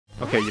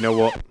Okay, you know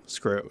what?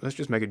 Screw it. Let's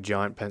just make a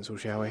giant pencil,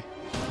 shall we?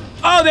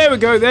 Oh, there we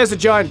go. There's a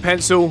giant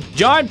pencil.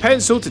 Giant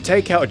pencil to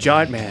take out a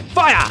giant man.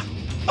 Fire!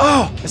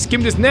 Oh, I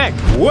skimmed his neck.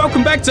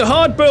 Welcome back to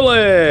Hard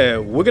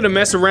Bullet. We're gonna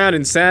mess around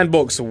in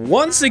Sandbox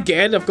once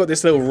again. I've got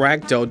this little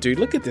ragdoll dude.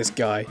 Look at this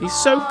guy. He's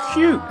so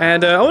cute.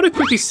 And I want to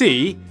quickly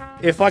see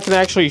if I can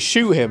actually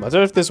shoot him. I don't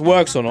know if this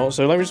works or not,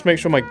 so let me just make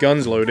sure my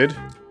gun's loaded.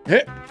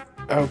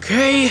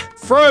 Okay,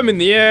 throw him in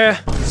the air.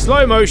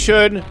 Slow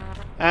motion.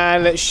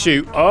 And let's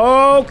shoot.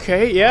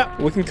 Okay, yeah,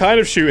 we can kind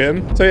of shoot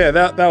him. So yeah,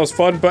 that was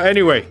fun. But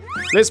anyway,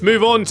 let's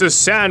move on to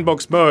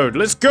Sandbox mode.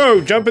 Let's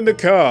go, jump in the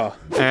car.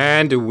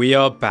 And we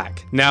are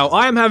back. Now,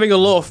 I am having a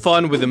lot of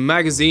fun with the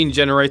magazine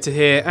generator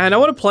here, and I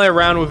want to play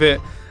around with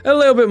it a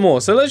little bit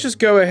more. So let's just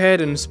go ahead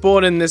and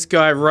spawn in this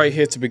guy right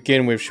here to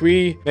begin with. Should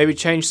we maybe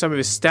change some of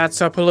his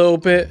stats up a little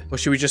bit? Or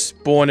should we just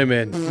spawn him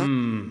in?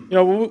 You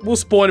know, we'll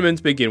spawn him in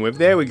to begin with.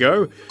 There we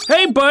go.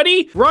 Hey,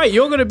 buddy! Right,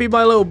 you're gonna be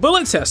my little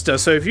bullet tester.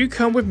 So if you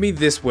come with me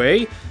this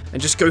way,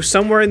 and just go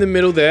somewhere in the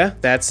middle there.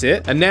 That's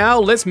it. And now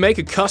let's make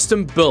a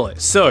custom bullet.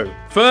 So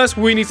first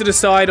we need to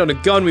decide on a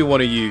gun we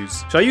want to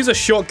use. Should I use a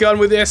shotgun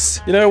with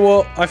this? You know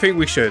what? I think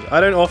we should. I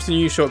don't often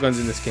use shotguns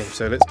in this game.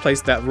 So let's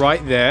place that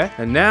right there.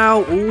 And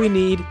now all we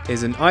need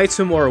is an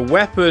item or a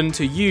weapon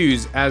to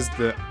use as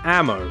the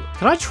ammo.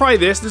 Can I try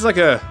this? This is like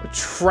a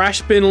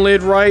trash bin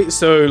lid, right?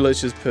 So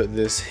let's just put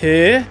this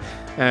here.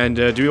 And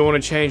do we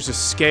want to change the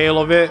scale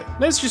of it?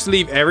 Let's just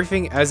leave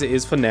everything as it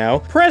is for now.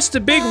 Press the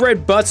big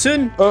red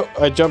button. Oh,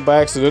 I jumped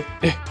by accident.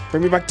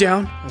 Bring me back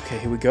down. Okay,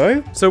 here we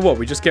go. So what?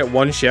 We just get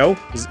one shell?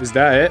 Is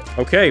that it?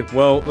 Okay,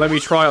 well, let me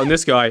try it on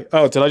this guy.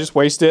 Oh, did I just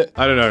waste it?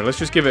 I don't know. Let's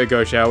just give it a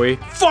go, shall we?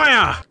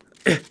 Fire!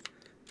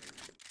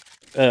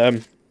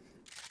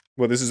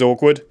 Well, this is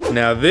awkward.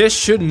 Now, this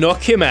should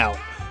knock him out.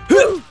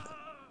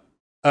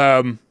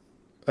 Where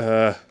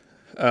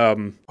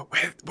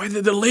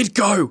did the lid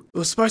go? It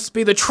was supposed to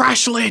be the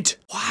trash lid.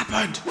 What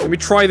happened? Let me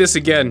try this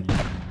again.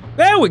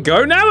 There we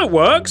go, now it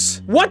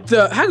works. What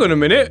the? Hang on a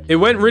minute. It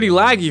went really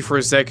laggy for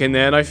a second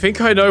there, and I think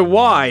I know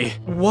why.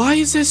 Why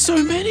is there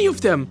so many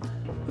of them?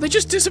 They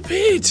just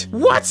disappeared.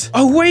 What?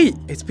 Oh, wait.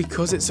 It's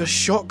because it's a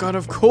shotgun,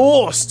 of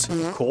course.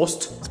 Of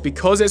course. It's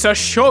because it's a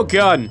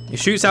shotgun. It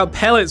shoots out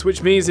pellets,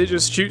 which means it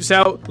just shoots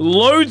out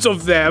loads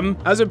of them,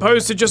 as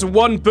opposed to just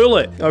one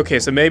bullet. Okay,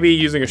 so maybe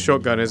using a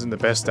shotgun isn't the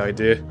best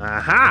idea.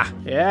 Aha.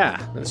 Yeah,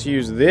 let's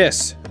use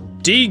this.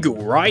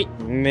 Deagle, right?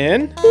 And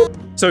then,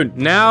 boop. So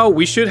now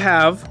we should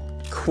have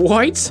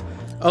quite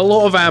a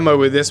lot of ammo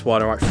with this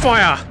one. All right,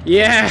 fire.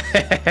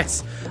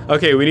 Yes.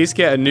 Okay, we need to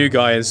get a new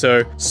guy in,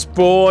 so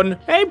spawn.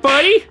 Hey,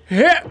 buddy.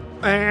 Yeah.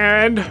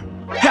 And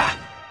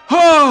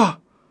ha.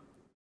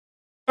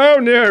 Oh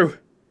no. Are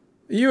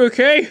you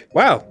okay?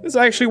 Wow, this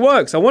actually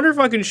works. I wonder if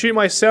I can shoot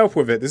myself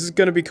with it. This is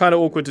going to be kind of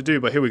awkward to do,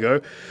 but here we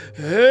go.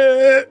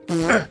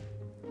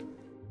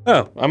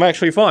 Oh, I'm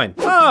actually fine.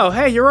 Oh,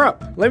 hey, you're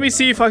up. Let me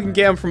see if I can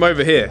get him from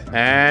over here.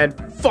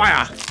 And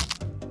fire.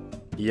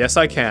 Yes,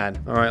 I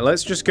can. All right,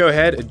 let's just go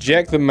ahead,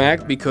 eject the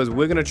mag, because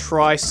we're gonna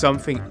try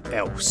something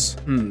else.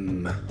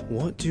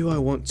 What do I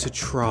want to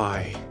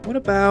try? What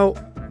about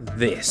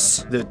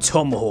this? The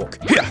tomahawk.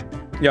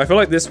 Yeah, I feel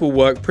like this will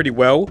work pretty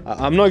well.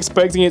 I'm not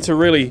expecting it to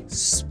really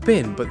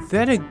spin, but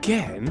then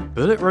again,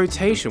 bullet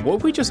rotation. What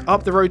if we just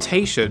up the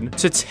rotation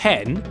to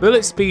 10,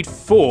 bullet speed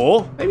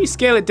 4, maybe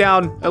scale it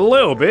down a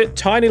little bit,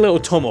 tiny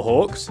little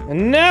tomahawks.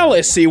 And now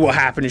let's see what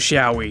happens,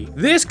 shall we?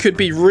 This could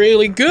be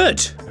really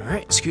good. All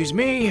right, excuse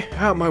me,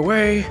 out my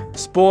way.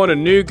 Spawn a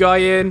new guy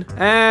in,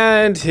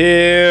 and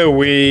here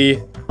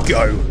we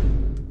go.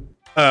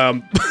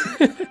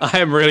 I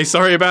am really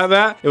sorry about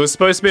that. It was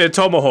supposed to be a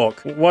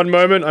tomahawk. One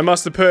moment, I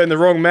must have put in the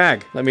wrong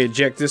mag. Let me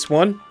eject this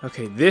one.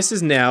 Okay, this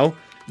is now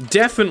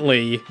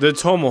definitely the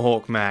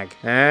tomahawk mag.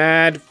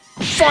 And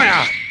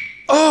fire!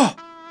 Oh!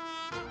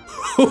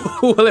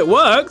 Well, it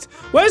worked.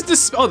 Where's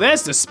the... Oh,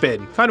 there's the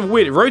spin. Kind of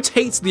weird. It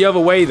rotates the other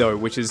way, though,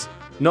 which is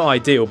not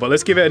ideal. But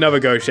let's give it another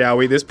go, shall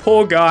we? This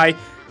poor guy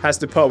has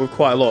to put up with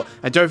quite a lot.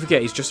 And don't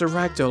forget, he's just a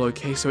ragdoll,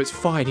 okay? So it's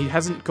fine. He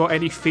hasn't got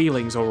any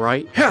feelings, all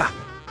right? Ha!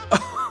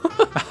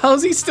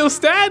 How's he still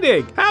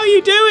standing? How are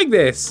you doing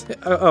this?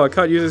 Oh, I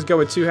can't use this gun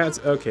with two hands.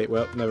 Okay,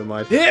 well, never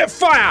mind. Here,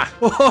 fire!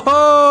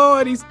 Oh,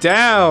 and he's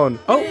down.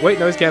 Oh, wait,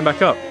 no, he's getting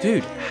back up.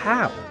 Dude,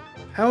 how?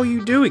 How are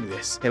you doing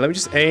this? Hey, let me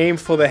just aim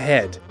for the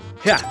head.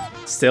 Yeah,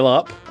 still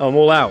up. I'm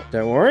all out.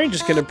 Don't worry,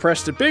 just gonna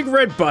press the big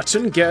red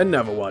button, get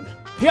another one.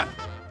 Yeah.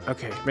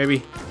 Okay,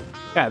 maybe.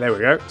 Yeah, there we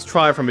go. Let's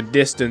try it from a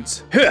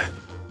distance.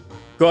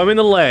 Got him in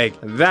the leg.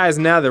 And that is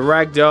now the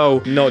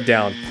ragdoll not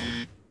down.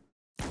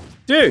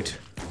 Dude.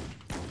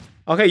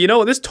 Okay, you know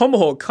what? This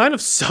tomahawk kind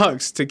of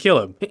sucks to kill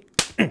him.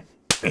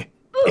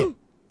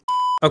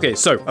 Okay,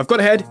 so I've gone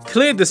ahead,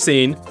 cleared the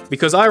scene,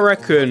 because I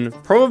reckon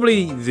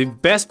probably the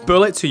best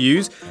bullet to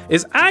use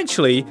is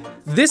actually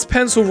this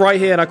pencil right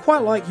here, and I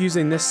quite like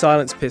using this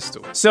silenced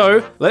pistol.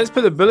 So let's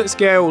put the bullet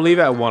scale, we'll leave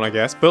it at 1, I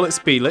guess. Bullet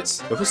speed,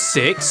 let's go for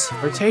 6.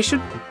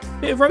 Rotation,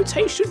 bit of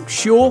rotation,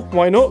 sure,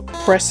 why not?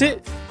 Press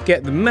it,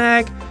 get the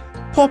mag,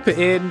 pop it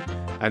in,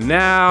 and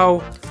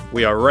now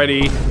we are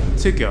ready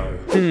to go.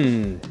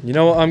 You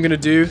know what I'm gonna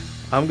do?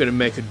 I'm gonna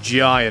make a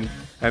giant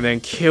and then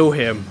kill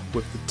him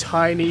with the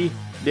tiny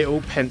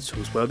little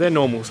pencils. Well, they're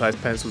normal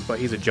sized pencils, but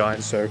he's a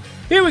giant, so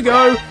here we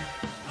go.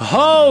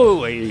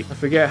 Holy, I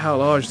forget how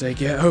large they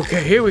get.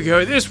 Okay, here we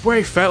go. This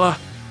way, fella.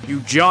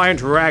 You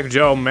giant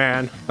ragdoll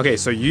man. Okay,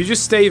 so you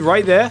just stay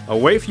right there. I'll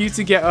wait for you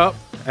to get up.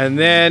 And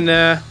then,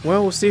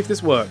 well, we'll see if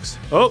this works.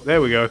 Oh,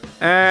 there we go.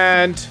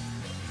 And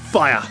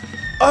fire.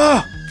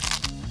 Oh!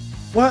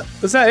 What?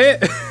 Was that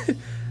it?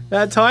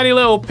 That tiny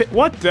little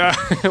what the?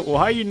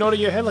 Why are you nodding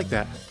your head like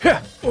that?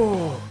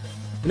 Oh.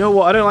 You know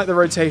what? I don't like the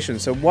rotation,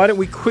 so why don't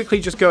we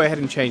quickly just go ahead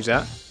and change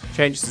that?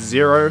 Change to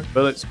 0,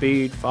 bullet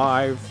speed,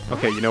 5.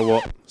 Okay, you know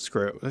what?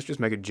 Screw it. Let's just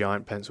make a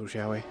giant pencil,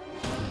 shall we?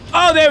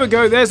 Oh, there we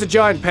go. There's a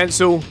giant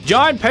pencil.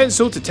 Giant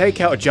pencil to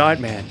take out a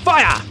giant man.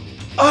 Fire!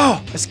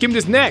 Oh, I skimmed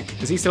his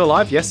neck. Is he still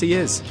alive? Yes, he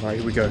is. All right,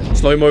 here we go.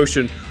 Slow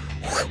motion.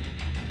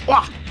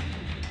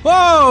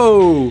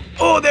 Whoa!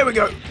 Oh, there we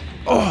go.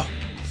 Oh,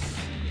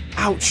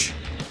 ouch.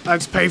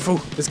 That's painful.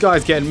 This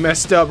guy's getting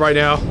messed up right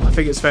now. I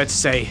think it's fair to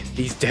say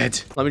he's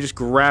dead. Let me just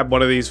grab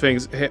one of these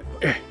things. Here.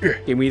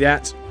 Give me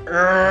that.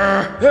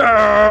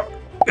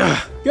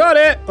 Got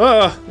it.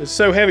 Oh, it's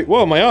so heavy.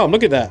 Whoa, my arm.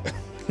 Look at that.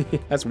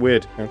 That's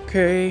weird.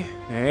 Okay.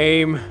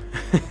 Aim.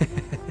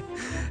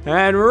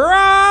 And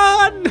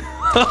run!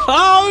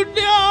 Oh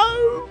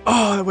no!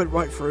 Oh, that went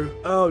right through.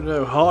 Oh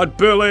no, hard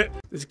bullet.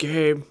 This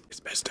game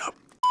is messed up.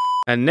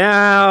 And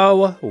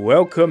now,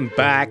 welcome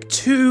back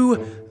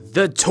to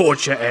the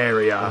torture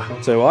area.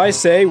 So I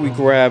say we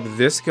grab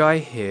this guy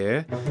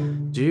here.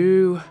 What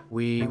do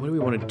we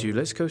want to do?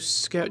 Let's go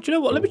scout. Do you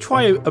know what? Let me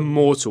try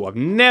Immortal. I've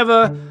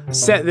never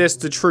set this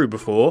to true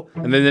before.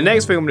 And then the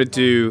next thing I'm going to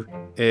do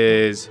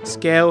is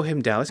scale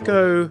him down. Let's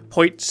go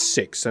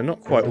 0.6, so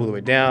not quite all the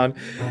way down.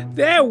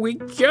 There we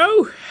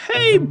go.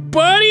 Hey,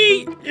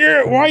 buddy.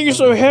 Yeah, why are you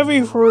so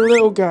heavy for a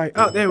little guy?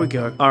 Oh, there we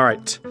go. All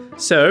right.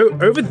 So,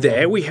 over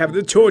there, we have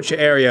the torture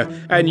area.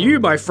 And you,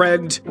 my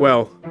friend,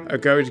 well, are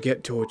going to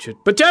get tortured.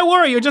 But don't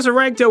worry, you're just a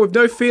ragdoll with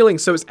no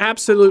feelings, so it's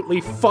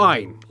absolutely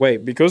fine.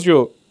 Wait, because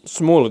you're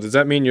smaller, does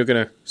that mean you're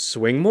gonna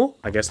swing more?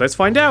 I guess let's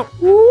find out.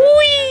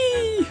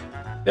 Whee!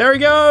 There he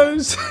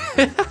goes.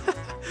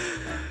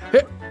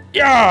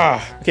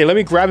 Yeah. Okay, let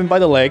me grab him by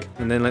the leg,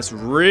 and then let's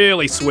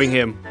really swing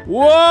him.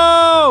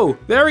 Whoa!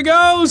 There he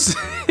goes.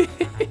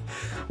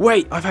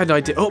 Wait, I've had an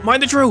idea. Oh,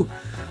 mind the drill.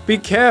 Be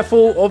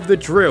careful of the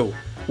drill.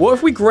 What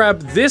if we grab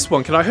this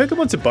one? Can I hook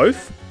him onto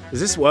both? Does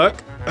this work?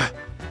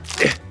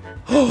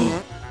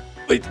 Oh,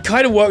 it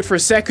kind of worked for a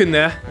second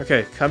there.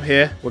 Okay, come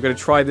here. We're gonna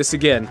try this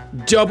again.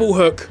 Double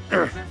hook.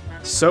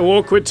 So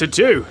awkward to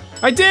do.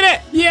 I did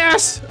it!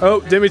 Yes!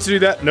 Oh, didn't mean to do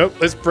that. Nope,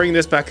 let's bring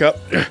this back up.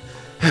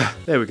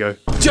 There we go.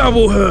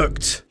 Double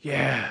hooked.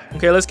 Yeah.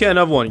 Okay, let's get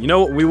another one. You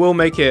know what? We will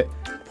make it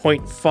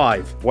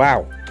 0.5.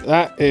 Wow.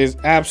 That is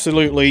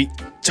absolutely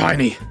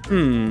tiny.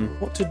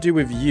 What to do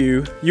with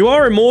you? You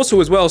are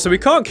immortal as well, so we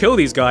can't kill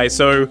these guys.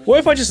 So what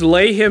if I just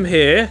lay him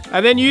here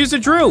and then use the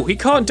drill? He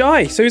can't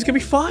die, so he's gonna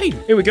be fine.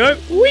 Here we go.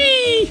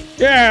 Whee!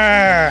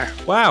 Yeah!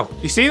 Wow.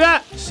 You see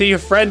that? See your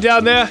friend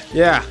down there?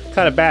 Yeah.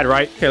 Kind of bad,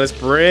 right? Okay, let's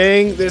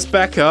bring this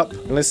back up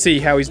and let's see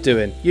how he's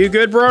doing. You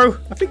good, bro?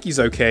 I think he's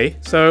okay.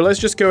 So let's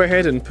just go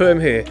ahead and put him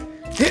here.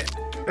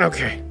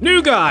 Okay.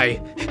 New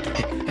guy.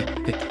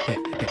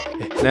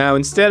 Now,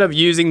 instead of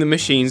using the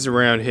machines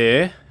around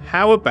here,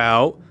 how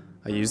about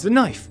I use the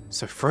knife?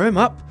 So throw him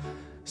up.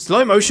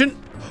 Slow motion.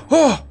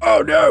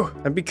 Oh no.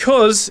 And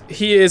because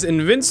he is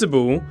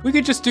invincible, we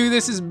could just do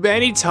this as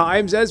many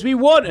times as we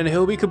want and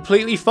he'll be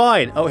completely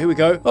fine. Oh, here we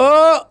go.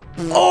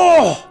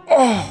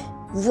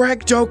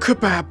 Ragdoll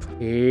kebab.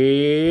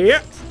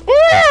 Yeah.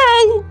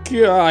 Oh,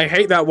 God, I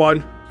hate that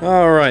one.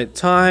 All right,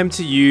 time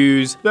to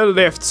use the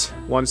lift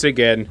once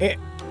again.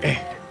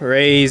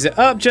 Raise it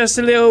up just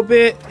a little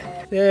bit.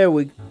 There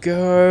we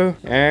go.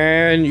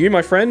 And you,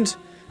 my friend,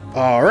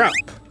 are up.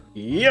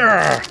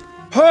 Yeah.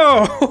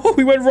 Oh,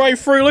 we went right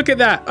through. Look at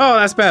that. Oh,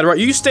 that's bad. Right,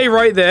 you stay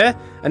right there.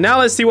 And now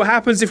let's see what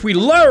happens if we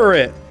lower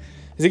it.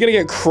 Is it gonna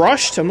get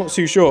crushed? I'm not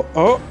too sure.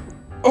 Oh.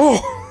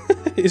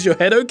 Is your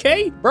head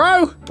okay?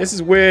 Bro, this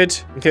is weird.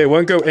 Okay, it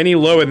won't go any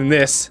lower than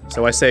this.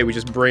 So I say we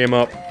just bring him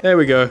up. There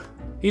we go.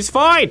 He's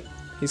fine.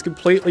 He's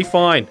completely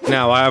fine.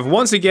 Now, I have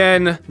once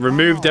again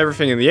removed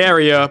everything in the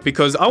area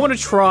because I want to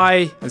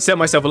try and set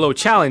myself a little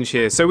challenge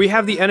here. So we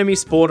have the enemy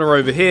spawner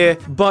over here,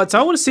 but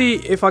I want to see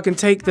if I can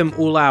take them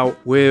all out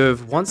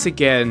with, once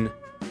again,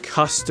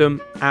 custom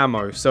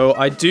ammo. So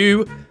I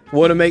do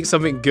want to make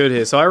something good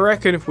here. So I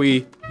reckon if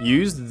we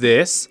use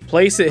this,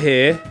 place it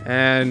here,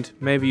 and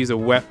maybe use a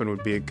weapon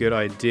would be a good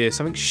idea.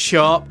 Something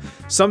sharp,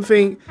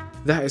 something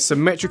that is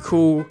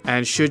symmetrical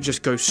and should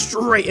just go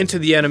straight into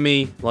the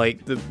enemy.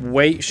 Like, the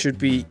weight should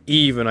be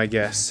even, I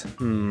guess.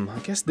 I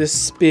guess this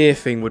spear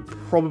thing would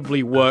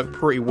probably work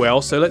pretty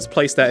well. So let's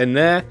place that in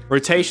there.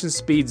 Rotation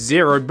speed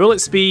 0. Bullet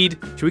speed,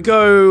 should we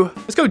go,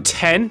 let's go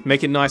 10.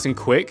 Make it nice and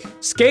quick.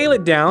 Scale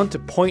it down to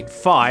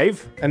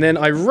 0.5. And then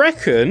I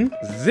reckon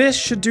this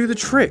should do the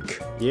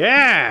trick.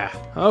 Yeah.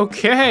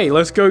 Okay. hey,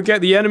 let's go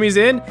get the enemies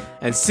in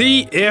and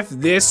see if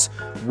this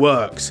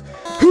works.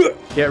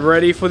 Get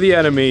ready for the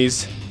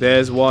enemies.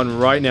 There's one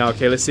right now.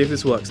 Okay, let's see if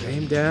this works.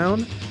 Aim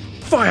down.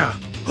 Fire.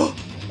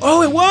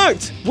 Oh, it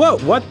worked. Whoa,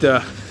 what the?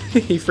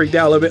 He freaked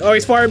out a little bit. Oh,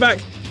 he's firing back.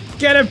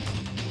 Get him.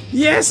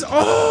 Yes.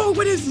 Oh,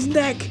 what is his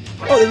neck?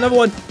 Oh, there's another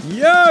one.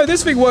 Yo,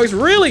 this thing works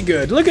really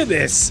good. Look at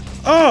this.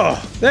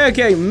 Oh, they're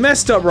getting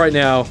messed up right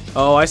now.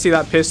 Oh, I see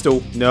that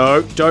pistol.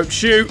 No, don't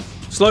shoot.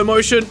 Slow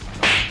motion.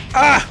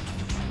 Ah,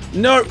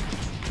 no.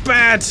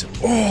 Bad.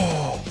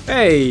 Oh,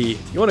 hey,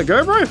 you want to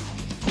go, bro?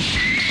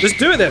 Let's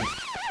do it then.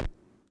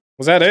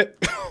 Was that it?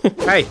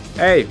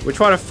 Hey, we're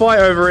trying to fight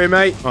over here,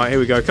 mate. All right, here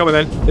we go. Come on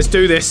then. Let's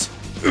do this.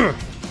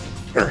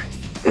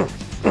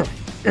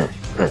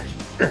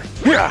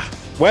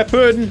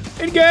 Weapon,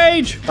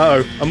 engage.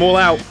 Uh-oh, I'm all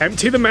out.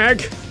 Empty the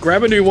mag,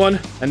 grab a new one,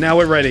 and now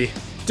we're ready.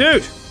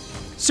 Dude,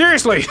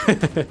 seriously.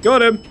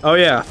 Got him. Oh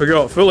yeah, I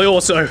forgot. Fully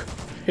auto.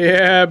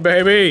 Yeah,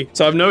 baby.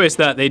 So I've noticed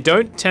that they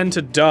don't tend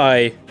to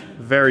die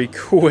very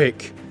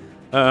quick.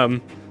 So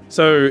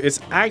it's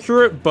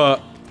accurate,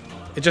 but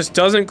it just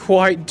doesn't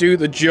quite do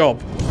the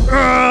job.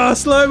 Ah,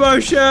 slow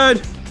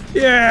motion.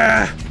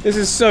 Yeah, this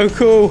is so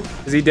cool.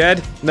 Is he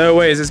dead? No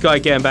way is this guy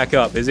getting back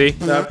up, is he?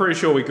 No, I'm pretty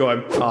sure we got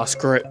him. Ah,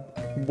 screw it.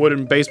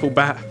 Wooden baseball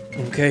bat.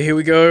 Okay, here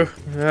we go.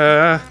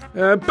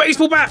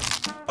 Baseball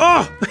bat.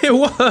 Oh, it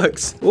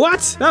works.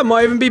 What? That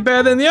might even be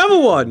better than the other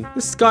one.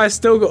 This guy's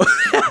still got...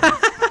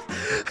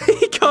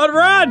 He can't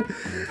run.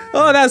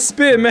 Oh, that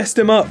spear messed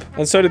him up.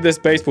 And so did this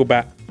baseball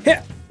bat.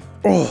 Hit.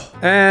 Oh,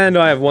 and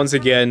I have once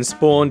again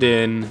spawned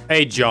in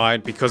a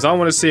giant because I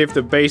want to see if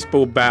the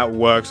baseball bat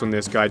works on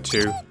this guy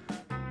too.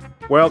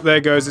 Well,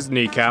 there goes his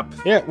kneecap.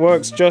 Yeah, it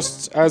works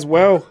just as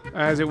well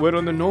as it would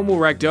on the normal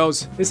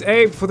Ragdolls. Let's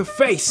aim for the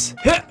face.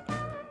 Hit.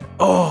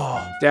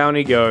 Oh, down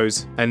he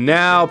goes. And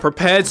now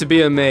prepare to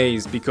be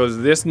amazed because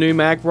this new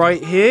mag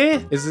right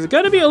here is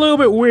going to be a little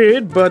bit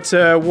weird, but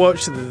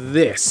watch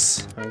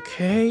this.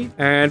 Okay,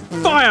 and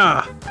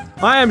fire!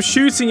 I am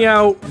shooting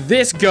out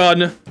this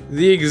gun,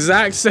 the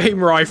exact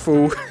same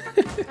rifle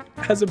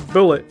as a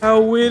bullet. How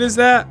weird is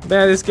that?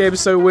 Man, this game is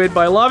so weird,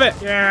 but I love it.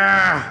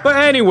 Yeah. But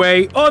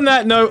anyway, on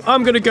that note,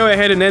 I'm gonna go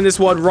ahead and end this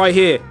one right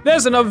here.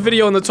 There's another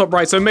video on the top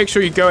right, so make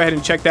sure you go ahead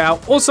and check that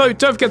out. Also,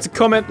 don't forget to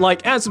comment,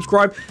 like, and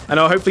subscribe, and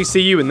I'll hopefully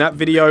see you in that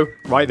video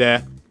right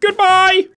there. Goodbye!